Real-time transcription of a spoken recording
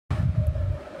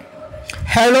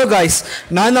Hello guys,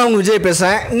 நான் தான் உங்க விஜய்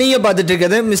பேசுறேன். நீங்க பார்த்துட்டு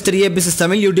இருக்கிறது mister A business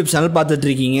Tamil YouTube channel பார்த்துட்டு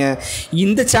இருக்கீங்க.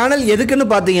 இந்த சேனல் எதுக்குன்னு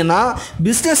பார்த்தீங்கன்னா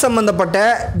பிசினஸ் சம்பந்தப்பட்ட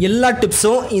எல்லா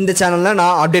டிப்ஸும் இந்த சேனல்ல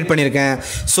நான் அப்டேட் பண்ணியிருக்கேன்.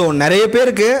 ஸோ நிறைய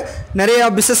பேருக்கு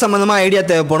நிறைய பிசினஸ் சம்பந்தமாக ஐடியா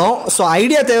தேவைப்படும். ஸோ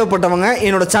ஐடியா தேவைப்பட்டவங்க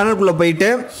என்னோட சேனலுக்குள்ளே போயிட்டு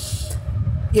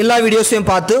எல்லா வீடியோஸையும்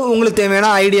பார்த்து உங்களுக்கு தேவையான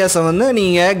ஐடியாஸை வந்து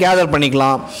நீங்கள் கேதர்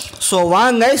பண்ணிக்கலாம். ஸோ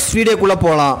வாங்க வீடியோக்குள்ளே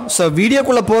போகலாம். ஸோ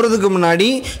வீடியோக்குள்ளே போகிறதுக்கு முன்னாடி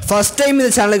ஃபஸ்ட் டைம்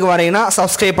இந்த சேனலுக்கு வரீங்கன்னா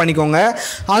சப்ஸ்கிரைப் பண்ணிக்கோங்க.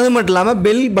 அது மட்டும் இல்லாமல்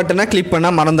பெல் பட்டனை கிளிக்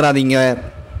பண்ண மறந்துடாதீங்க.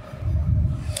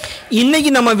 இன்றைக்கி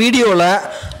நம்ம வீடியோவில்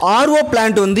RO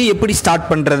பிளான்ட் வந்து எப்படி ஸ்டார்ட்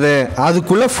பண்ணுறது,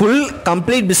 அதுக்குள்ளே ஃபுல்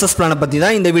கம்ப்ளீட் பிஸ்னஸ் பிளானை பற்றி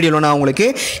தான் இந்த வீடியோவில் நான் உங்களுக்கு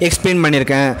எக்ஸ்பிளைன்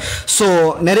பண்ணியிருக்கேன். ஸோ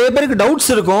நிறைய பேருக்கு டவுட்ஸ்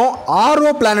இருக்கும்.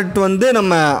 RO பிளான்ட்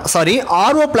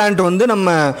வந்து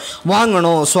நம்ம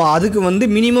வாங்கணும். ஸோ அதுக்கு வந்து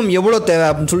மினிமம் எவ்வளோ தேவை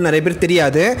அப்படின்னு சொல்லி நிறைய பேர்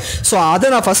தெரியாது. ஸோ அதை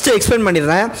நான் ஃபஸ்ட்டு எக்ஸ்பிளைன்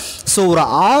பண்ணிடுறேன். ஸோ ஒரு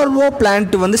RO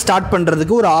பிளான்ட் வந்து ஸ்டார்ட்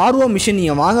பண்ணுறதுக்கு ஒரு RO மிஷின்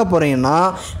நீங்கள் வாங்க போகிறீங்கன்னா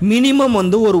மினிமம்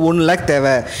வந்து ஒரு 1 lakh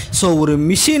தேவை. ஸோ ஒரு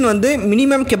மிஷின் வந்து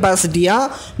மினிமம் கெப்பாசிட்டியாக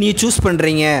நீங்கள் சூஸ்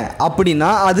பண்ணுறீங்க அப்படின்னா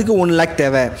அதுக்கு 1 lakh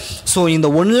தேவை. ஸோ இந்த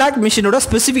 1 lakh மிஷினோட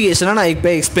ஸ்பெசிஃபிகேஷனை நான் இப்போ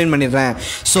எக்ஸ்பிளைன் பண்ணிடுறேன்.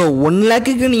 ஸோ 1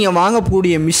 lakhக்கு நீங்கள்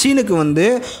வாங்கக்கூடிய மிஷினுக்கு வந்து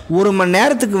ஒரு மணி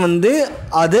நேரத்துக்கு வந்து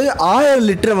அது 1000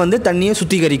 லிட்டர் வந்து தண்ணியை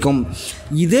சுத்திகரிக்கும்.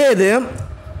 இதே இது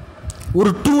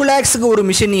ஒரு 2 lakhsக்கு ஒரு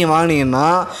மிஷின் நீங்கள் வாங்கினீங்கன்னா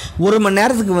ஒரு மணி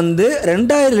நேரத்துக்கு வந்து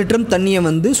 2000 லிட்டர் தண்ணியை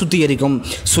வந்து சுத்திகரிக்கும்.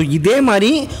 ஸோ இதே மாதிரி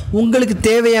உங்களுக்கு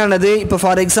தேவையானது இப்போ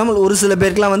ஃபார் எக்ஸாம்பிள் ஒரு சில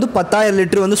பேருக்குலாம் வந்து 10,000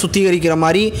 லிட்டர் வந்து சுத்திகரிக்கிற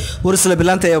மாதிரி ஒரு சில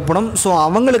பேர்லாம் தேவைப்படும். ஸோ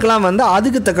அவங்களுக்கெல்லாம் வந்து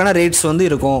அதுக்கு தக்கான ரேட்ஸ் வந்து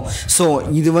இருக்கும். ஸோ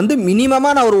இது வந்து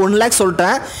மினிமமாக நான் ஒரு 1 lakh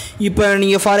சொல்லிட்டேன். இப்போ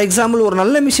நீங்கள் ஃபார் எக்ஸாம்பிள் ஒரு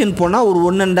நல்ல மிஷின் போனால் ஒரு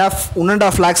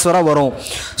 1.5 lakhs வரை வரும்.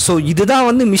 ஸோ இதுதான்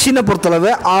வந்து மிஷினை பொறுத்தளவு,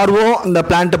 RO இந்த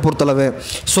பிளான்ட்டை பொறுத்தளவு.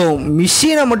 ஸோ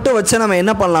மிஷினை மட்டும் வச்சு நம்ம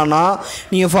என்ன பண்ணலாம்னா,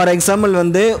 நீங்கள் ஃபார் எக்ஸாம்பிள்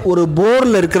வந்து ஒரு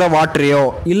போரில் இருக்கிற வாட்டரையோ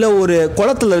இல்லை ஒரு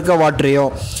குளத்தில் இருக்கிற வாட்டரையோ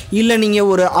இல்லை நீங்கள்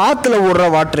ஒரு ஆற்றுல ஓடுற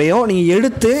வாட்டரையோ நீங்கள்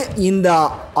எடுத்து இந்த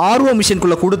RO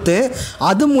மிஷினுக்குள்ளே கொடுத்து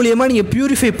அது மூலியமாக நீங்கள்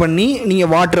பியூரிஃபை பண்ணி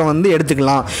நீங்கள் வாட்டரை வந்து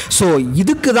எடுத்துக்கலாம். ஸோ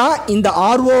இதுக்கு தான் இந்த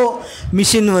RO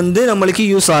மிஷின் வந்து நம்மளுக்கு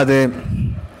யூஸ் ஆகுது.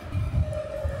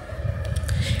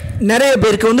 நிறைய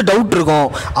பேருக்கு வந்து டவுட் இருக்கும்.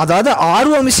 அதாவது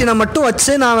RO மிஷினை மட்டும்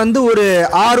வச்சு நான் வந்து ஒரு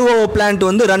RO பிளான்ட்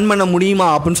வந்து ரன் பண்ண முடியுமா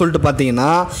அப்படின்னு சொல்லிட்டு பார்த்தீங்கன்னா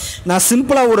நான்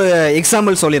சிம்பிளாக ஒரு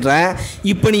எக்ஸாம்பிள் சொல்லிடுறேன்.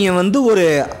 இப்போ நீங்கள் வந்து ஒரு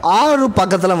ஆறு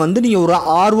பக்கத்தில் வந்து நீங்கள் ஒரு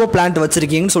RO பிளான்ட்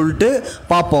வச்சுருக்கீங்கன்னு சொல்லிட்டு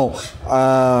பார்ப்போம்.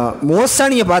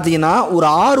 மோஸ்ட்டாக நீங்கள் பார்த்தீங்கன்னா ஒரு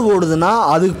ஆறு ஓடுதுன்னா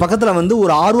அதுக்கு பக்கத்தில் வந்து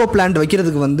ஒரு RO பிளான்ட்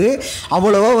வைக்கிறதுக்கு வந்து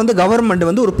அவ்வளோவா வந்து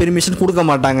கவர்மெண்ட் வந்து ஒரு பெர்மிஷன் கொடுக்க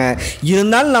மாட்டாங்க.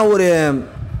 இருந்தாலும் நான்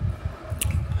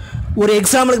ஒரு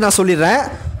எக்ஸாம்பிளுக்கு நான் சொல்லிடுறேன்.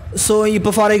 ஸோ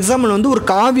இப்போ ஃபார் எக்ஸாம்பிள் வந்து ஒரு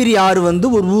காவிரி ஆறு வந்து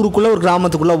ஒரு ஊருக்குள்ளே ஒரு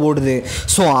கிராமத்துக்குள்ளே ஓடுது.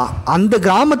 ஸோ அந்த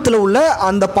கிராமத்தில் உள்ள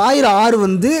அந்த பாயிற ஆறு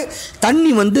வந்து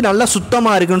தண்ணி வந்து நல்லா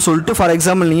சுத்தமாக இருக்குன்னு சொல்லிட்டு ஃபார்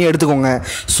எக்ஸாம்பிள் நீங்கள் எடுத்துக்கோங்க.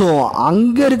 ஸோ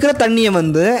அங்கே இருக்கிற தண்ணியை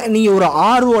வந்து நீங்கள் ஒரு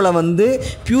ROவில் வந்து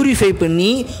பியூரிஃபை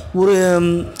பண்ணி ஒரு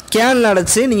கேனில்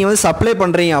அடைச்சி நீங்கள் வந்து சப்ளை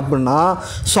பண்ணுறீங்க அப்படின்னா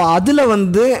ஸோ அதில்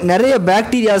வந்து நிறைய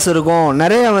பாக்டீரியாஸ் இருக்கும்,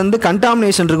 நிறைய வந்து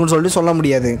கண்டாமினேஷன் இருக்குன்னு சொல்லிட்டு சொல்ல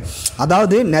முடியாது.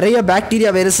 அதாவது நிறைய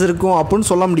பாக்டீரியா வைரஸ் இருக்கும்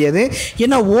அப்படின்னு சொல்ல முடியாது.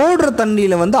 ஏன்னா ஓடுற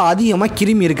தண்ணியில் வந்து அதிகமாக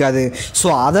கிருமி இருக்காது. ஸோ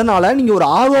அதனால் நீங்கள் ஒரு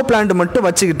RO பிளான்ட் மட்டும்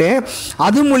வச்சுக்கிட்டு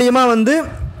அது மூலிமா வந்து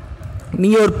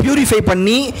நீங்கள் ஒரு பியூரிஃபை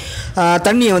பண்ணி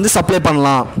தண்ணியை வந்து சப்ளை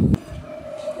பண்ணலாம்.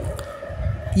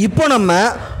 இப்போ நம்ம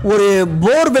ஒரு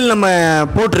போர்வெல் நம்ம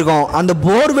போட்டிருக்கோம். அந்த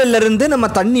போர்வெல்லேருந்து நம்ம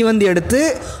தண்ணி வந்து எடுத்து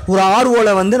ஒரு ROவில்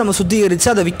வந்து நம்ம சுத்திகரித்து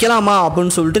அதை விற்கலாமா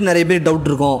அப்படின்னு சொல்லிட்டு நிறைய பேர் டவுட்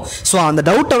இருக்கும். ஸோ அந்த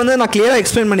டவுட்டை வந்து நான் கிளியராக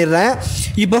எக்ஸ்பிளைன் பண்ணிடுறேன்.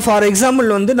 இப்போ ஃபார் எக்ஸாம்பிள்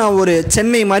வந்து நான் ஒரு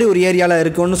சென்னை மாதிரி ஒரு ஏரியாவில்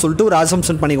இருக்குன்னு சொல்லிட்டு ஒரு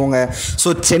அசம்ப்ஷன் பண்ணிக்கோங்க.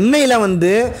 ஸோ சென்னையில்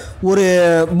வந்து ஒரு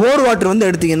போர் வாட்டர் வந்து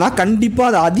எடுத்திங்கன்னா கண்டிப்பாக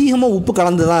அது அதிகமாக உப்பு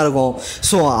கலந்து தான் இருக்கும்.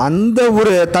 ஸோ அந்த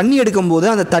ஒரு தண்ணி எடுக்கும்போது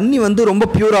அந்த தண்ணி வந்து ரொம்ப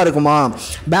பியூராக இருக்குமா,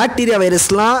 பாக்டீரியா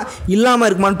வைரஸ்லாம் இல்லாமல்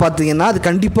இருக்குமான்னு பார்த்தீங்கன்னா அது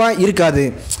கண்டிப்பாக இருக்காது.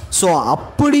 ஸோ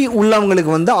அப்படி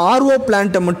உள்ளவங்களுக்கு வந்து RO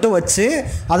பிளான்ட்டை மட்டும் வச்சு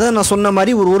அதை நான் சொன்ன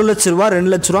மாதிரி ஒரு 1 லட்ச ரூபா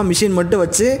 2 லட்ச ரூபா மிஷின் மட்டும்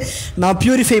வச்சு நான்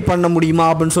பியூரிஃபை பண்ண முடியுமா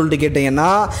அப்படின்னு சொல்லிட்டு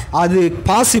கேட்டிங்கன்னா அது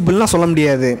பாசிபிள்லாம் சொல்ல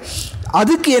முடியாது.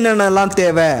 அதுக்கு என்னென்னலாம்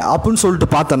தேவை அப்படின்னு சொல்லிட்டு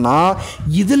பார்த்தோன்னா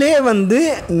இதிலே வந்து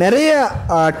நிறைய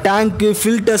டேங்க்கு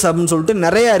ஃபில்டர்ஸ் அப்படின்னு சொல்லிட்டு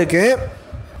நிறையா இருக்குது.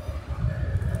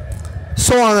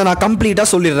 ஸோ அதை நான் கம்ப்ளீட்டாக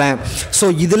சொல்லிடுறேன். ஸோ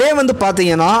இதிலே வந்து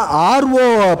பார்த்தீங்கன்னா RO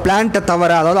பிளான்ட்டை தவிர,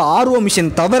 அதாவது RO மிஷின்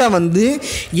தவிர வந்து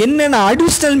என்னென்ன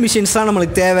அடிஷ்னல் மிஷின்ஸ்லாம்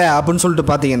நம்மளுக்கு தேவை அப்படின்னு சொல்லிட்டு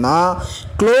பார்த்தீங்கன்னா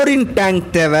குளோரின் டேங்க்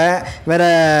தேவை, வேறு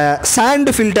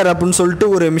சாண்டு ஃபில்டர் அப்படின்னு சொல்லிட்டு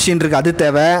ஒரு மிஷின் இருக்குது அது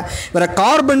தேவை, வேறு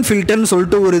கார்பன் ஃபில்டர்னு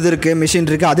சொல்லிட்டு ஒரு இது இருக்குது மிஷின்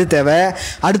இருக்குது அது தேவை,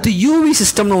 அடுத்து UV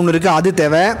சிஸ்டம்னு ஒன்று இருக்குது அது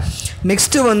தேவை,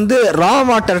 நெக்ஸ்ட்டு வந்து ரா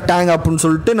வாட்டர் டேங்க் அப்படின்னு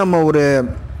சொல்லிட்டு நம்ம ஒரு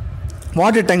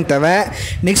வாட்டர் டேங்க் தேவை,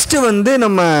 நெக்ஸ்ட்டு வந்து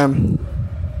நம்ம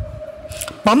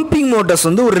பம்பிங் மோட்டர்ஸ்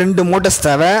வந்து ஒரு 2 மோட்டர்ஸ்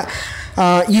தேவை,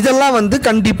 இதெல்லாம் வந்து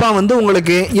கண்டிப்பாக வந்து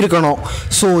உங்களுக்கு இருக்கணும்.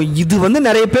 ஸோ இது வந்து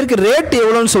நிறைய பேருக்கு ரேட்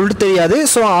எவ்வளோன்னு சொல்லிட்டு தெரியாது.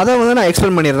 ஸோ அதை வந்து நான்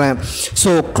எக்ஸ்பிளைன் பண்ணிடுறேன்.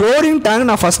 ஸோ குளோரின் டேங்க்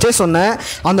நான் ஃபஸ்ட்டே சொன்னேன்.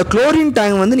 அந்த குளோரின்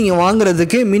டேங்க் வந்து நீங்கள்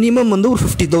வாங்குறதுக்கு மினிமம் வந்து ஒரு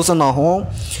 50,000 ஆகும்.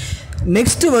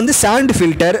 நெக்ஸ்ட்டு வந்து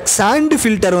சாண்டு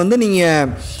ஃபில்டர் வந்து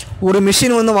நீங்கள் ஒரு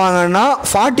மிஷின் வந்து வாங்கினா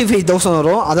 45,000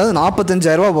 வரும், அதாவது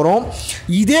 45,000 வரும்.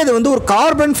 இதே இது வந்து ஒரு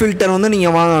கார்பன் ஃபில்டர் வந்து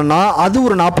நீங்கள் வாங்கினா அது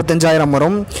ஒரு 45,000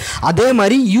 வரும். அதே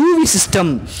மாதிரி யூவி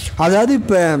சிஸ்டம், அதாவது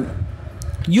இப்போ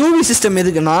யூவி சிஸ்டம்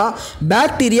எதுக்குன்னா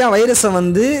பாக்டீரியா வைரஸை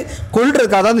வந்து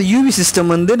கொல்றதுக்காக தான் அந்த யூவி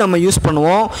சிஸ்டம் வந்து நம்ம யூஸ்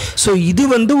பண்ணுவோம். ஸோ இது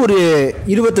வந்து ஒரு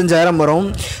 25,000 வரும்.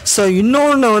 ஸோ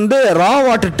இன்னொன்று வந்து ரா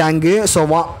வாட்டர் டேங்கு. ஸோ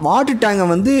வாட்டர் டேங்கை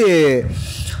வந்து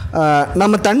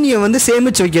நம்ம தண்ணியை வந்து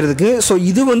சேமித்து வைக்கிறதுக்கு. ஸோ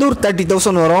இது வந்து ஒரு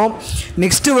 30,000 வரும்.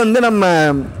 நெக்ஸ்ட்டு வந்து நம்ம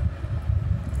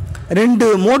 2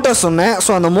 மோட்டார் சொன்னேன்.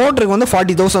 ஸோ அந்த மோட்டருக்கு வந்து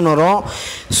 40,000 வரும்.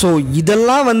 ஸோ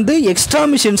இதெல்லாம் வந்து எக்ஸ்ட்ரா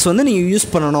மிஷின்ஸ் வந்து நீங்கள் யூஸ்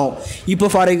பண்ணணும்.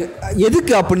 இப்போ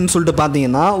எதுக்கு அப்படின்னு சொல்லிட்டு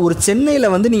பார்த்தீங்கன்னா, ஒரு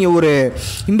சென்னையில் வந்து நீங்கள் ஒரு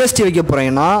இண்டஸ்ட்ரி வைக்க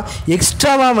போகிறீங்கன்னா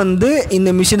எக்ஸ்ட்ராவாக வந்து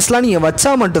இந்த மிஷின்ஸ்லாம் நீங்கள்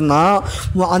வச்சா மட்டும்தான்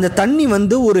அந்த தண்ணி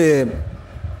வந்து ஒரு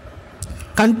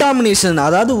கண்டாமினேஷன்,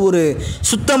 அதாவது ஒரு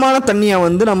சுத்தமான தண்ணியாக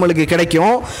வந்து நம்மளுக்கு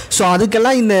கிடைக்கும். ஸோ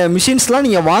அதுக்கெல்லாம் இந்த மிஷின்ஸ்லாம்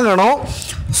நீங்கள் வாங்கணும்.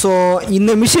 ஸோ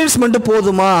இந்த மிஷின்ஸ் மட்டும்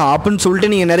போதுமா அப்படின்னு சொல்லிட்டு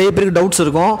நீங்கள் நிறைய பேருக்கு டவுட்ஸ்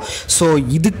இருக்கும். ஸோ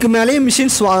இதுக்கு மேலேயே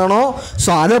மிஷின்ஸ் வாங்கணும். ஸோ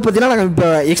அதை பற்றிலாம் நான் இப்போ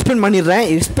எக்ஸ்பிளைன்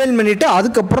பண்ணிவிட்டு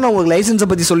அதுக்கப்புறம் நான் உங்களுக்கு லைசன்ஸை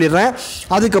பற்றி சொல்லிடுறேன்.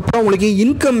 அதுக்கப்புறம் உங்களுக்கு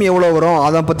இன்கம் எவ்வளோ வரும்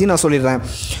அதை பற்றி நான் சொல்லிடுறேன்.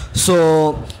 ஸோ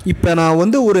இப்போ நான்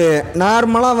வந்து ஒரு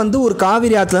நார்மலாக வந்து ஒரு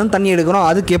காவிரி ஆற்றுலேருந்து தண்ணி எடுக்கிறோம்,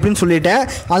 அதுக்கு எப்படின்னு சொல்லிட்டேன்.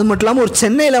 அது மட்டும் இல்லாமல் ஒரு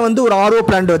சென்னையில் வந்து ஒரு RO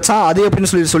பிளான்ட் வச்சா அது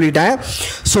எப்படின்னு சொல்லிட்டேன்.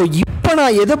 ஸோ இப்போ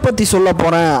நான் எதை பற்றி சொல்ல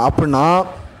போகிறேன் அப்படின்னா,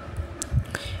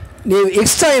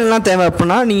 எக்ஸ்ட்ரா என்னெல்லாம் தேவை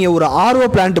அப்படின்னா, நீங்கள் ஒரு RO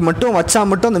பிளான்ட் மட்டும் வச்சா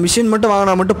மட்டும் அந்த மிஷின் மட்டும்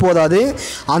வாங்கினா மட்டும் போதாது.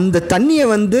 அந்த தண்ணியை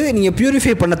வந்து நீங்கள்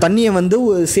பியூரிஃபை பண்ண தண்ணியை வந்து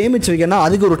சேமித்து வைக்கணும்.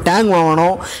 அதுக்கு ஒரு டேங்க்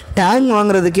வாங்கணும். டேங்க்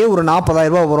வாங்குறதுக்கே ஒரு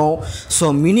 40,000 வரும். ஸோ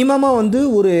மினிமமாக வந்து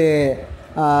ஒரு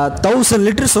 1000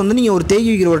 லிட்டர்ஸ் வந்து நீங்கள் ஒரு தேக்கி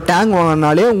வைக்கிற ஒரு டேங்க்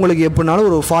வாங்கினாலே உங்களுக்கு எப்படினாலும்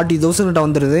ஒரு 40,000 கிட்ட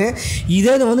வந்துடுது.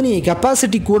 இதே வந்து நீங்கள்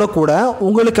கெப்பாசிட்டி கூட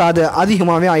உங்களுக்கு அது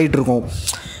அதிகமாகவே ஆகிட்டுருக்கும்.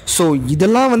 ஸோ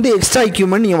இதெல்லாம் வந்து எக்ஸ்ட்ரா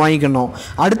எக்யூப்மெண்ட் நீங்கள் வாங்கிக்கணும்.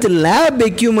 அடுத்து லேப்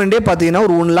எக்யூப்மெண்ட்டே பார்த்தீங்கன்னா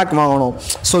ஒரு 1 lakh வாங்கணும்.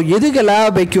 ஸோ எதுக்கு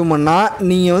லேப் எக்யூப்மெண்ட்னா,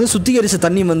 நீங்கள் வந்து சுத்திகரித்த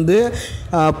தண்ணி வந்து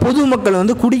பொதுமக்கள்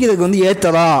வந்து குடிக்கிறதுக்கு வந்து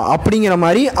ஏற்றதா அப்படிங்கிற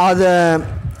மாதிரி அதை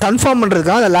கன்ஃபார்ம்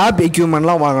பண்ணுறதுக்காக அந்த லேப்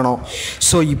எக்யூப்மெண்ட்லாம் வாங்கணும்.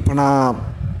 ஸோ இப்போ நான்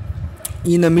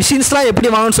இந்த மிஷின்ஸ்லாம் எப்படி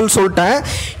வாங்கணும்னு சொல்லிட்டேன்.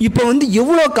 இப்போ வந்து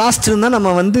எவ்வளோ காஸ்ட் இருந்தால்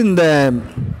நம்ம வந்து இந்த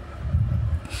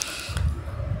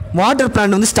வாட்டர்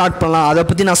பிளான்ட் வந்து ஸ்டார்ட் பண்ணலாம் அதை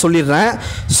பற்றி நான் சொல்லிடுறேன்.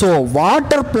 ஸோ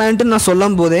வாட்டர் பிளான்ட்டுன்னு நான்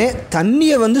சொல்லும் போதே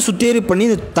தண்ணியை வந்து சுத்திகரிப்பு பண்ணி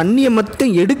இந்த தண்ணியை மட்டும்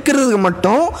எடுக்கிறதுக்கு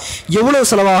மட்டும் எவ்வளோ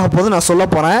செலவாக போகுது நான் சொல்ல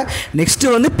போகிறேன்.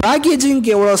 நெக்ஸ்ட்டு வந்து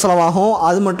பேக்கேஜிங்க்கு எவ்வளோ செலவாகும்,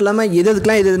 அது மட்டும் இல்லாமல்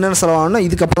எதுக்கெலாம் என்னென்ன செலவாகும்னா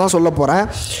இதுக்கப்புறம் தான் சொல்ல போகிறேன்.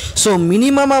 ஸோ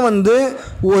மினிமமாக வந்து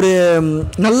ஒரு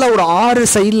நல்ல ஒரு 6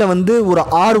 சைடில் வந்து ஒரு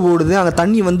ஆறு ஓடுது, அங்கே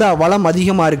தண்ணி வந்து வளம்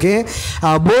அதிகமாக இருக்குது.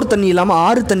 போர் தண்ணி இல்லாமல்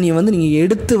ஆறு தண்ணியை வந்து நீங்கள்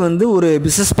எடுத்து வந்து ஒரு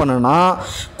பிஸ்னஸ் பண்ணனா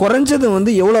குறைஞ்சது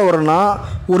வந்து எவ்வளோ வரும்னா,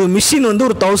 ஒரு மிஷின் வந்து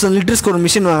ஒரு 1000 லிட்டர்ஸ்க்கு ஒரு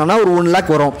மிஷின் வாங்கினா ஒரு 1 lakh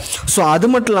வரும். ஸோ அது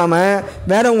மட்டும் இல்லாமல்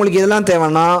வேறு உங்களுக்கு எதெல்லாம்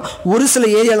தேவைன்னா, ஒரு சில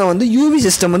ஏரியாவில் வந்து யூவி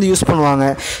சிஸ்டம் வந்து யூஸ் பண்ணுவாங்க.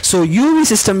 ஸோ யூவி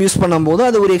சிஸ்டம் யூஸ் பண்ணும்போது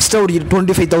அது ஒரு எக்ஸ்ட்ரா ஒரு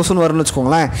 25,000 வரும்னு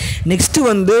வச்சுக்கோங்களேன். நெக்ஸ்ட்டு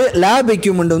வந்து லேப்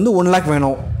எக்யூப்மெண்ட் வந்து 1 lakh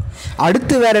வேணும்.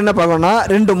 அடுத்து வேறு என்ன பார்க்கணும்னா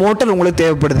 2 மோட்டர் உங்களுக்கு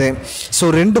தேவைப்படுது.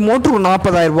 ஸோ 2 மோட்டர் ஒரு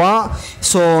 40,000.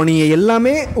 ஸோ நீங்கள்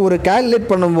எல்லாமே ஒரு கேல்குலேட்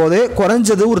பண்ணும்போது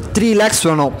குறைஞ்சது ஒரு 3 lakhs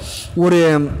வேணும். ஒரு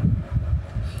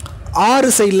 6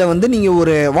 சைடில் வந்து நீங்கள்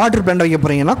ஒரு வாட்டர் பிளான்ட் வைக்க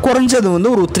போகிறீங்கன்னா குறைஞ்சது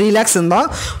வந்து ஒரு 3 lakhs இருந்தால்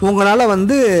உங்களால்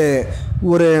வந்து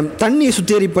ஒரு தண்ணியை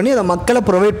சுத்திகரிப்பு பண்ணி அதை மக்களை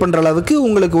ப்ரொவைட் பண்ணுற அளவுக்கு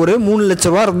உங்களுக்கு ஒரு 3 லட்ச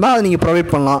ரூபா இருந்தால் அதை நீங்கள்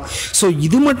ப்ரொவைட் பண்ணலாம். ஸோ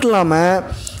இது மட்டும்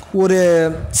இல்லாமல் ஒரு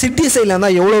சிட்டி சைடில்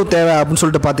இருந்தால் எவ்வளோ தேவை அப்படின்னு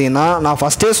சொல்லிட்டு பார்த்தீங்கன்னா, நான்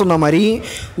ஃபஸ்ட்டே சொன்ன மாதிரி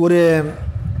ஒரு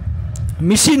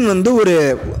மிஷின் வந்து ஒரு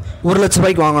 1 லட்ச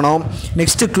ரூபாய்க்கு வாங்கணும்.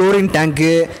 நெக்ஸ்ட்டு குளோரின்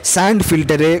டேங்க்கு, sand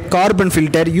filter, carbon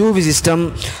filter, UV system,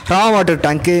 ரா வாட்டர்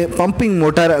டேங்க்கு, பம்பிங்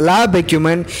மோட்டார், லேப்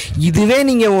எக்யூப்மெண்ட், இதுவே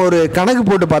நீங்கள் ஒரு கணக்கு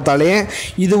போட்டு பார்த்தாலே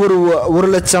இது ஒரு 1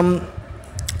 லட்சம்,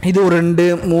 இது ஒரு 2,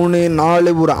 3,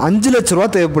 4 ஒரு 5 லட்ச ரூபா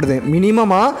தேவைப்படுது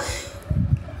மினிமமாக.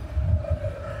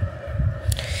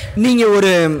 நீங்கள் ஒரு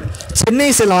சென்னை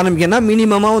செல் ஆரம்பிக்கன்னா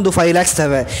மினிமமாக வந்து 5 lakhs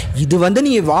தேவை. இது வந்து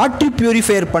நீங்கள் வாட்டர்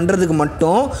பியூரிஃபையர் பண்ணுறதுக்கு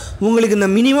மட்டும் உங்களுக்கு இந்த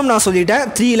மினிமம் நான் சொல்லிட்டேன்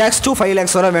 3 lakhs to 5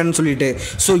 lakhs வரை வேணும்னு சொல்லிட்டு.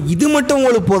 ஸோ இது மட்டும்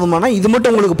உங்களுக்கு போதுமானா இது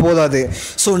மட்டும் உங்களுக்கு போதாது.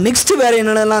 ஸோ நெக்ஸ்ட்டு வேறு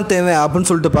என்னென்னலாம் தேவை அப்படின்னு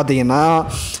சொல்லிட்டு பார்த்தீங்கன்னா,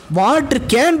 வாட்டர்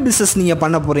கேன் பிஸ்னஸ் நீங்கள்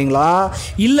பண்ண போகிறீங்களா,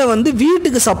 இல்லை வந்து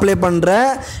வீட்டுக்கு சப்ளை பண்ணுற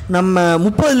நம்ம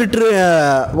 30 லிட்டரு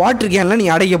வாட்டர் கேன்லாம்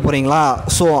நீங்கள் அடைக்க போகிறீங்களா.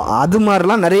 ஸோ அது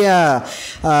மாதிரிலாம் நிறைய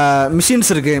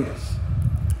மிஷின்ஸ் இருக்குது.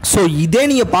 ஸோ இதே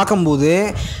நீங்கள் பார்க்கும்போது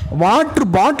வாட்ரு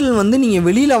பாட்டில் வந்து நீங்கள்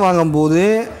வெளியில் வாங்கும்போது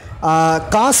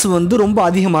காசு வந்து ரொம்ப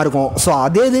அதிகமாக இருக்கும். ஸோ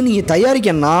அதே இது நீங்கள்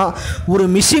தயாரிக்கணும்னா ஒரு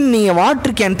மிஷின், நீங்கள்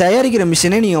வாட்டர் கேன் தயாரிக்கிற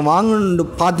மிஷினே நீங்கள் வாங்கணுன்னு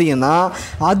பார்த்தீங்கன்னா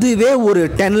அதுவே ஒரு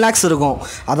 10 lakhs இருக்கும்.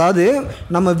 அதாவது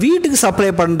நம்ம வீட்டுக்கு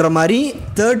சப்ளை பண்ணுற மாதிரி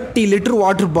 30 liter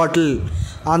வாட்டர் பாட்டில்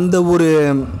அந்த ஒரு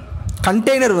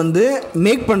கண்டெய்னர் வந்து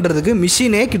மேக் பண்ணுறதுக்கு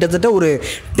மிஷினே கிட்டத்தட்ட ஒரு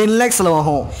 10 lakhs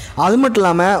செலவாகும். அது மட்டும்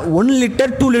இல்லாமல் 1 liter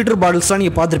 2 liter பாட்டில்ஸ்லாம்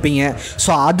நீங்கள் பார்த்துருப்பீங்க. ஸோ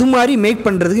அது மாதிரி மேக்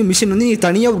பண்ணுறதுக்கு மிஷின் வந்து நீங்கள்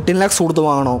தனியாக ஒரு 10 lakhs கொடுத்து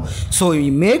வாங்கணும். ஸோ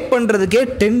மேக் பண்ணுறதுக்கே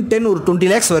 10 ஒரு 20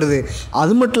 lakhs வருது.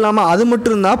 அது மட்டும் இல்லாமல் அது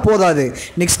மட்டும் இருந்தால் போதாது.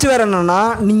 நெக்ஸ்ட் வேறு என்னென்னா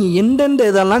நீங்கள் எந்தெந்த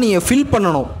இதெல்லாம் நீங்கள் ஃபில்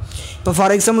பண்ணணும். இப்போ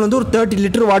ஃபார் எக்ஸாம்பிள் வந்து ஒரு 30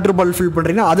 liter வாட்டர் பாட்டில் ஃபில்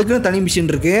பண்ணுறீங்கன்னா அதுக்குன்னு தனி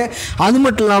மிஷின் இருக்குது. அது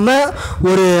மட்டும் இல்லாமல்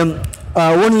ஒரு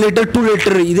 1 liter 2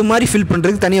 liter இது மாதிரி ஃபில்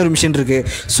பண்ணுறதுக்கு தனியாக ஒரு மிஷின் இருக்குது.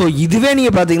 ஸோ இதுவே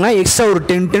நீங்கள் பார்த்தீங்கன்னா எக்ஸ்ட்ரா ஒரு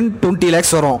 10-20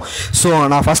 lakhs வரும். ஸோ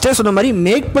நான் ஃபஸ்ட்டே சொன்ன மாதிரி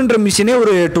மேக் பண்ணுற மிஷினே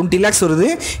ஒரு 20 lakhs வருது,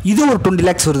 இது ஒரு 20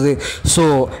 lakhs வருது. ஸோ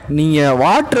நீங்கள்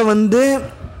வாட்டரை வந்து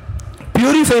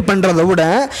பியூரிஃபை பண்ணுறதை விட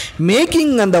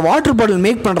மேக்கிங் அந்த வாட்டர் பாட்டில்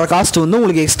மேக் பண்ணுற காஸ்ட் வந்து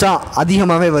உங்களுக்கு எக்ஸ்ட்ரா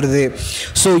அதிகமாகவே வருது.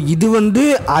 ஸோ இது வந்து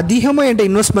அதிகமாக என்கிட்ட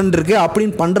இன்வெஸ்ட்மெண்ட் இருக்குது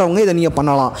அப்படின்னு பண்ணுறவங்க இதை நீங்கள்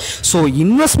பண்ணலாம். ஸோ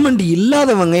இன்வெஸ்ட்மெண்ட்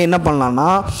இல்லாதவங்க என்ன பண்ணலான்னா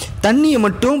தண்ணியை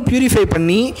மட்டும் பியூரிஃபை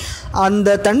பண்ணி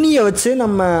அந்த தண்ணியை வச்சு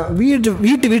நம்ம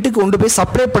வீட்டுக்கு கொண்டு போய்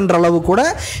சப்ளை பண்ணுற அளவு கூட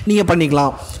நீங்கள்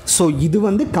பண்ணிக்கலாம். ஸோ இது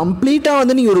வந்து கம்ப்ளீட்டாக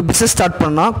வந்து நீங்கள் ஒரு பிஸ்னஸ் ஸ்டார்ட்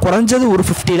பண்ணால் குறைஞ்சது ஒரு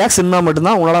 50 lakhs இருந்தால்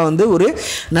மட்டும்தான் உங்களால் வந்து ஒரு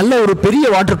நல்ல ஒரு பெரிய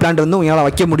வாட்டர் பிளான்ட் வந்து உங்களால்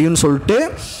வைக்க முடியும்னு சொல்லிட்டு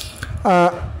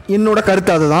என்னோட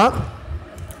கருத்து அதுதான்.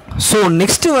 ஸோ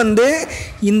நெக்ஸ்ட்டு வந்து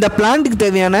இந்த பிளான்ட்டுக்கு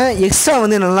தேவையான எக்ஸ்ட்ரா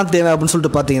வந்து என்னெல்லாம் தேவை அப்படின்னு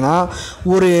சொல்லிட்டு பார்த்தீங்கன்னா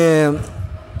ஒரு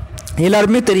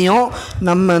எல்லாருமே தெரியும்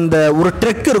நம்ம இந்த ஒரு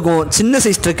ட்ரெக் இருக்கும், சின்ன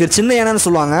சைஸ் ட்ரெக்கு, சின்ன யானைன்னு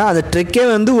சொல்லுவாங்க. அந்த ட்ரெக்கே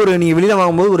வந்து ஒரு நீங்கள் வெளியில்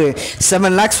வாங்கும்போது ஒரு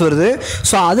 7 lakhs வருது.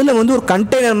 ஸோ அதில் வந்து ஒரு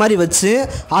கண்டெய்னர் மாதிரி வச்சு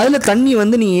அதில் தண்ணி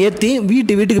வந்து நீங்கள் ஏற்றி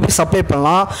வீட்டுக்கு போய் சப்ளை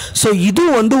பண்ணலாம். ஸோ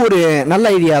இதுவும் வந்து ஒரு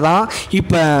நல்ல ஐடியா தான்.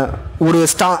 இப்போ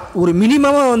ஒரு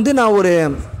மினிமமாக வந்து நான் ஒரு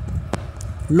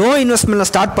லோ இன்வெஸ்ட்மெண்ட்டில்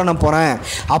ஸ்டார்ட் பண்ண போகிறேன்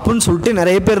அப்படின்னு சொல்லிட்டு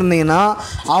நிறைய பேர் இருந்தீங்கன்னா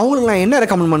அவங்களுக்கு நான் என்ன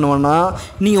ரெக்கமெண்ட் பண்ணுவேன்னா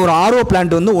நீங்கள் ஒரு RO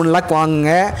பிளான்ட் வந்து 1 lakh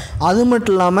வாங்குங்க. அது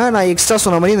மட்டும் இல்லாமல் நான் எக்ஸ்ட்ரா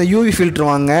சொன்ன மாதிரி இந்த UV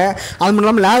ஃபில்ட்ரு வாங்க. அது மட்டும்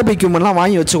இல்லாமல் லேப் எக்யூப்மெண்ட்லாம்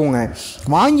வாங்கி வச்சுக்கோங்க.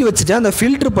 வாங்கி வச்சுட்டு அந்த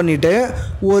ஃபில்ட்ரு பண்ணிவிட்டு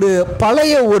ஒரு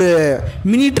பழைய ஒரு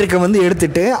மினி ட்ரக்கை வந்து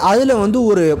எடுத்துகிட்டு அதில் வந்து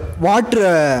ஒரு வாட்ரு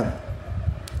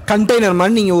கண்டெய்னர்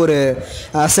மாதிரி நீங்கள் ஒரு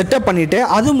செட்டப் பண்ணிவிட்டு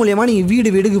அது மூலயமா நீங்கள்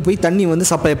வீடுக்கு போய் தண்ணி வந்து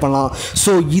சப்ளை பண்ணலாம்.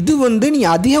 ஸோ இது வந்து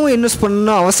நீங்கள் அதிகமாக இன்வெஸ்ட்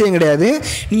பண்ண அவசியம் கிடையாது.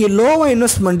 நீங்கள் லோவாக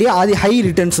இன்வெஸ்ட் பண்ணி அது ஹை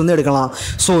ரிட்டர்ன்ஸ் வந்து எடுக்கலாம்.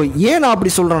 ஸோ ஏன் நான்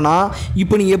அப்படி சொல்கிறேன்னா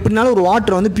இப்போ நீங்கள் எப்படினாலும் ஒரு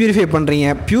வாட்டரை வந்து பியூரிஃபை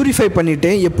பண்ணுறீங்க. பியூரிஃபை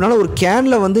பண்ணிவிட்டு எப்படினாலும் ஒரு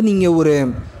கேனில் வந்து நீங்கள் ஒரு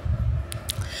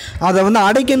அதை வந்து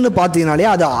அடைக்கணும்னு பார்த்தீங்கனாலே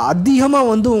அது அதிகமாக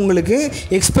வந்து உங்களுக்கு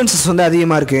எக்ஸ்பென்சஸ் வந்து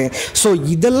அதிகமாக இருக்குது. ஸோ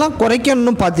இதெல்லாம்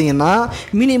குறைக்கணும்னு பார்த்தீங்கன்னா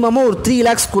மினிமமாக ஒரு 3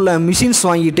 lakhsக்குள்ள மிஷின்ஸ்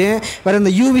வாங்கிட்டு வேறு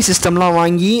இந்த UV சிஸ்டம்லாம்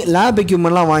வாங்கி லேப்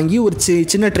எக்யூப்மெண்ட்லாம் வாங்கி ஒரு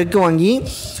சின்ன ட்ரெக்கு வாங்கி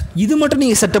இது மட்டும்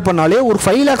நீங்கள் செட்டப் பண்ணாலே ஒரு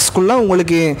 5 lakhsக்குள்ளே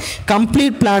உங்களுக்கு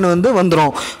கம்ப்ளீட் பிளான் வந்து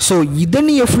வந்துடும். ஸோ இதை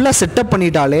நீங்கள் ஃபுல்லாக செட்டப்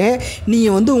பண்ணிட்டாலே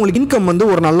நீங்கள் வந்து உங்களுக்கு இன்கம் வந்து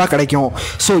ஒரு நல்லா கிடைக்கும்.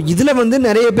 ஸோ இதில் வந்து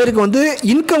நிறைய பேருக்கு வந்து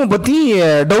இன்கம் பற்றி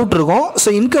டவுட் இருக்கும்.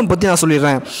 ஸோ இன்கம் பற்றி நான்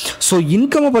சொல்லிடுறேன். ஸோ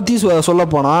இன்கம்மை பற்றி சொல்ல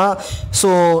போனால் ஸோ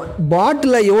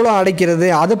பாட்டில் எவ்வளோ அடைக்கிறது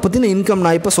அதை பற்றி நான் இன்கம்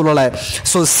நான் இப்போ சொல்லலை.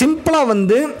 ஸோ சிம்பிளாக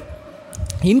வந்து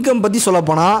இன்கம் பற்றி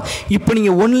சொல்லப்போனால் இப்போ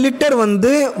நீங்கள் 1 liter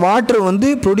வந்து வாட்டர் வந்து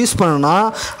ப்ரொடியூஸ் பண்ணணும்னா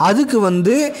அதுக்கு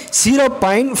வந்து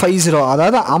 0.50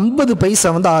 அதாவது 50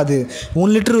 பைசா வந்து ஆகுது 1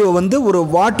 liter வந்து ஒரு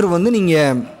வாட்டர் வந்து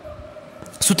நீங்கள்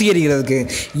சுத்திகரிக்கிறதுக்கு.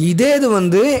 இதே இது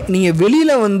வந்து நீங்கள்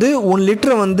வெளியில் வந்து 1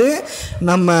 liter வந்து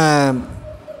நம்ம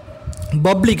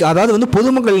பப்ளிக் அதாவது வந்து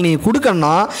பொதுமக்கள் நீங்கள்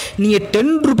கொடுக்கணுன்னா நீங்கள் 10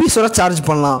 rupees வரை சார்ஜ்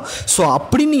பண்ணலாம். ஸோ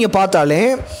அப்படின்னு நீங்கள் பார்த்தாலே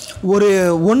ஒரு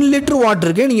 1 liter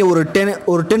வாட்டருக்கு நீங்கள் ஒரு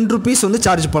 10 rupees வந்து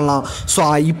சார்ஜ் பண்ணலாம். ஸோ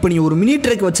இப்போ நீங்கள் ஒரு மினி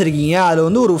ட்ரக் வச்சுருக்கீங்க, அதில்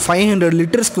வந்து ஒரு 500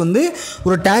 liters வந்து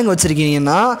ஒரு டேங்க்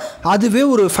வச்சுருக்கீங்கன்னா அதுவே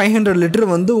ஒரு 500 liter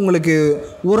வந்து உங்களுக்கு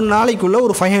ஒரு நாளைக்குள்ளே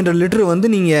ஒரு 500 liter வந்து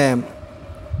நீங்கள்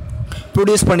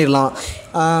ப்ரொடியூஸ் பண்ணிடலாம்.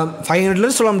 500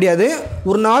 liters சொல்ல முடியாது,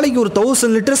 ஒரு நாளைக்கு ஒரு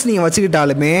 1000 liters நீங்கள்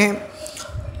வச்சுக்கிட்டாலுமே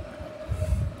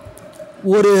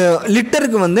ஒரு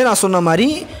லிட்டருக்கு வந்து நான் சொன்ன மாதிரி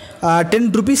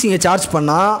 10 rupees நீங்கள் சார்ஜ்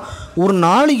பண்ணால் ஒரு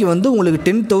நாளைக்கு வந்து உங்களுக்கு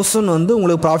 10,000 வந்து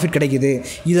உங்களுக்கு ப்ராஃபிட் கிடைக்குது.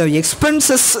 இதை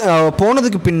எக்ஸ்பென்சஸ்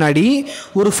போனதுக்கு பின்னாடி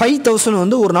ஒரு 5,000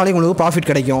 வந்து ஒரு நாளைக்கு உங்களுக்கு ப்ராஃபிட்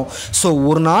கிடைக்கும். ஸோ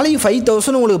ஒரு நாளைக்கு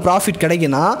 5,000 உங்களுக்கு ப்ராஃபிட்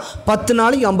கிடைக்குன்னா 10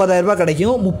 நாளைக்கு 50,000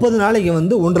 கிடைக்கும், 30 நாளைக்கு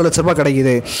வந்து 1.5 லட்ச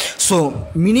கிடைக்குது. ஸோ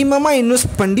மினிமமாக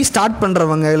இன்வெஸ்ட் பண்ணி ஸ்டார்ட்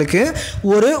பண்ணுறவங்களுக்கு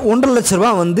ஒரு 1.5 லட்ச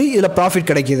வந்து இதில் ப்ராஃபிட்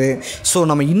கிடைக்குது. ஸோ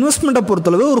நம்ம இன்வெஸ்ட்மெண்ட்டை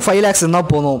பொறுத்தளவு ஒரு 5 lakhs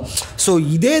இருந்தால் போதும். ஸோ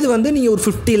இதே இது வந்து நீங்கள் ஒரு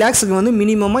 50 lakhsக்கு வந்து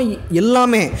மினிமமாக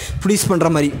எல்லாமே ப்ரொடியூஸ் பண்ணுற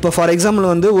மாதிரி, இப்போ ஃபார் எக்ஸாம்பிள்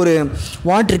வந்து ஒரு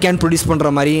வாட்டர் கேன் ப்ரொடியூஸ் பண்ணுற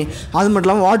மாதிரி, அது மட்டும்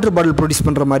இல்லாமல் வாட்டர் பாட்டில் ப்ரொடியூஸ்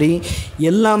பண்ணுற மாதிரி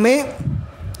எல்லாமே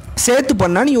சேர்த்து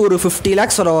பண்ணால் நீங்கள் ஒரு 50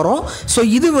 lakhs வரும். ஸோ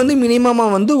இது வந்து மினிமமாக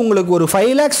வந்து உங்களுக்கு ஒரு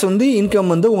 5 lakhs வந்து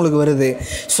இன்கம் வந்து உங்களுக்கு வருது.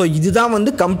 ஸோ இதுதான்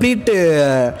வந்து கம்ப்ளீட்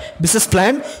பிஸ்னஸ்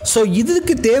பிளான். ஸோ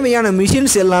இதுக்கு தேவையான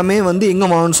மிஷின்ஸ் எல்லாமே வந்து எங்கே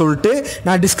வாங்கணும்னு சொல்லிட்டு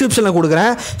நான் டிஸ்கிரிப்ஷனில்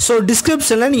கொடுக்குறேன். ஸோ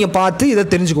டிஸ்கிரிப்ஷனில் நீங்கள் பார்த்து இதை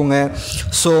தெரிஞ்சுக்கோங்க.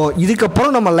 ஸோ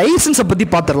இதுக்கப்புறம் நம்ம லைசன்ஸை பற்றி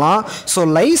பார்த்துடலாம். ஸோ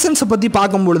லைசன்ஸை பற்றி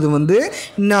பார்க்கும்பொழுது வந்து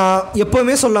நான்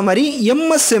எப்போவுமே சொல்ல மாதிரி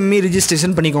MSME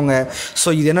ரிஜிஸ்ட்ரேஷன் பண்ணிக்கோங்க. ஸோ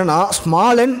இது என்னென்னா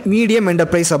ஸ்மால் அண்ட் மீடியம்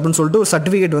என்டர்பிரைஸ் அப்படின்னு சொல்லிட்டு ஒரு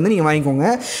சர்டிஃபிகேட் வந்து நீங்கள் வாங்கிக்கோங்க.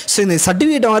 ஸோ இந்த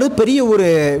சர்டிஃபிகேட் வந்து பெரிய ஒரு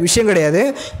விஷயம் கிடையாது.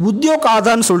 உத்தியோக்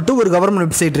ஆதான்னு சொல்லிட்டு ஒரு கவர்மெண்ட்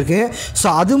வெப்சைட் இருக்குது. ஸோ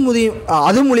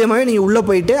அது மூலியமாகவே நீங்கள் உள்ளே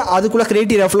போயிட்டு அதுக்குள்ளே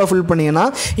கிரைட்டீரியா ஃபுல்லாக ஃபில் பண்ணிங்கன்னா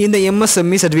இந்த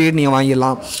MSME சர்டிஃபிகேட் நீங்கள்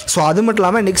வாங்கிடலாம். ஸோ அது மட்டும்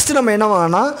இல்லாமல் நெக்ஸ்ட் நம்ம என்ன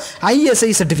வாங்கினா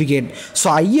ISI certificate. So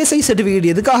ISI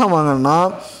certificate எதுக்காக வாங்கினா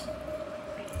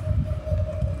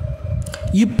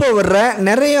இப்போ வர்ற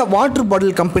நிறைய வாட்டர்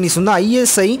பாட்டில் கம்பெனிஸ் வந்து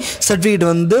ISI சர்டிஃபிகேட்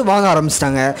வந்து வாங்க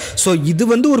ஆரம்பிச்சிட்டாங்க. ஸோ இது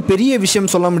வந்து ஒரு பெரிய விஷயம்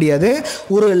சொல்ல முடியாது.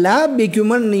 ஒரு லேப்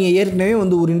எக்யூப்மெண்ட் நீங்கள் ஏற்கனவே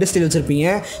வந்து ஒரு இண்டஸ்ட்ரியில்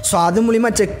வச்சுருப்பீங்க. ஸோ அது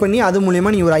மூலிமா செக் பண்ணி அது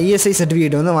மூலிமா நீங்கள் ஒரு ISI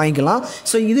சர்டிஃபிகேட் வந்து வாங்கிக்கலாம்.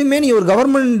 ஸோ இதுவுமே நீங்கள் ஒரு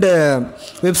கவர்மெண்ட்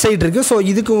வெப்சைட் இருக்குது. ஸோ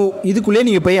இதுக்குள்ளேயே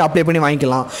நீங்கள் போய் அப்ளை பண்ணி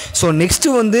வாங்கிக்கலாம். ஸோ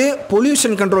நெக்ஸ்ட்டு வந்து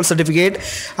பொல்யூஷன் கண்ட்ரோல் சர்டிஃபிகேட்,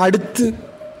 அடுத்து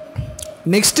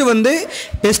நெக்ஸ்ட்டு வந்து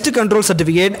டெஸ்ட் கண்ட்ரோல்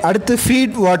சர்டிஃபிகேட், அடுத்து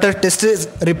feet water test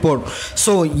report.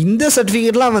 So இந்த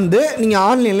சர்டிஃபிகேட்லாம் வந்து நீங்கள்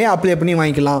ஆன்லைன்லேயே அப்ளை பண்ணி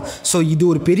வாங்கிக்கலாம். ஸோ இது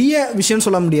ஒரு பெரிய விஷயம்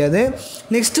சொல்ல முடியாது.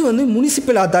 நெக்ஸ்ட்டு வந்து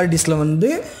முனிசிபல் அத்தாரிட்டிஸில்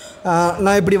வந்து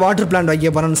நான் இப்படி வாட்டர் பிளான்ட் வைக்க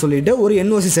போகிறேன்னு சொல்லிவிட்டு ஒரு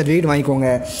NOC சர்டிஃபிகேட் வாங்கிக்கோங்க.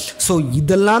 ஸோ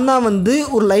இதெல்லாம் தான் வந்து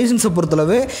ஒரு லைசன்ஸை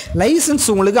பொறுத்தளவு. லைசன்ஸ்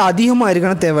உங்களுக்கு அதிகமாக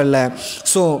இருக்குன்னு தேவையில்லை.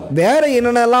 ஸோ வேறு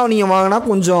என்னென்னலாம் நீங்கள் வாங்கினா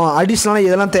கொஞ்சம் அடிஷ்னலாக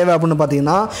இதெல்லாம் தேவை அப்படின்னு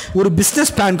பார்த்தீங்கன்னா ஒரு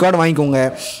பிஸ்னஸ் பேன் கார்டு வாங்கிக்கோங்க.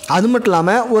 அது மட்டும்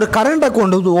இல்லாமல் ஒரு கரண்ட்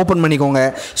அக்கௌண்ட் வந்து ஓப்பன் பண்ணிக்கோங்க.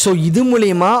 ஸோ இது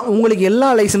மூலிமா உங்களுக்கு எல்லா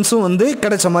லைசன்ஸும் வந்து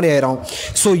கிடைச்ச மாதிரி ஆயிரும்.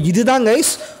 ஸோ இதுதான்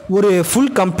கைஸ் ஒரு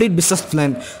full complete business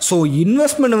plan. So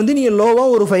investment வந்து நீங்கள் லோவாக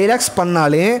ஒரு 5 lakhs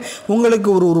பண்ணாலே உங்களுக்கு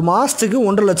ஒரு மாதத்துக்கு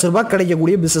 1.5 லட்ச ரூபாய்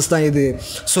கிடைக்கக்கூடிய பிஸ்னஸ் தான் இது.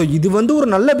 ஸோ இது வந்து ஒரு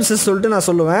நல்ல பிஸ்னஸ் சொல்லிட்டு நான்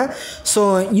சொல்லுவேன். ஸோ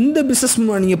இந்த பிஸ்னஸ்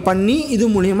நீங்கள் பண்ணி இது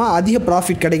மூலிமா அதிக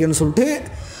ப்ராஃபிட் கிடைக்குன்னு சொல்லிட்டு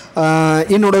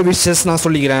என்னோடய விஷஸ் நான்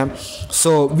சொல்லிக்கிறேன்.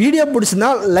 ஸோ வீடியோ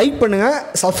பிடிச்சிருந்தால் லைக் பண்ணுங்கள்,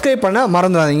 சப்ஸ்கிரைப் பண்ண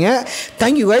மறந்துடாதீங்க.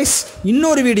 Thank you guys.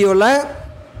 இன்னொரு வீடியோவில்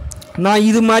நான்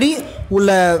இது மாதிரி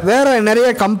உள்ள வேறு நிறைய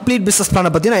கம்ப்ளீட் பிஸ்னஸ்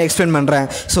பிளானை பற்றி நான் எக்ஸ்பிளைன் பண்ணுறேன்.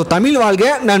 ஸோ தமிழ் வாழ்க.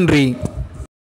 நன்றி.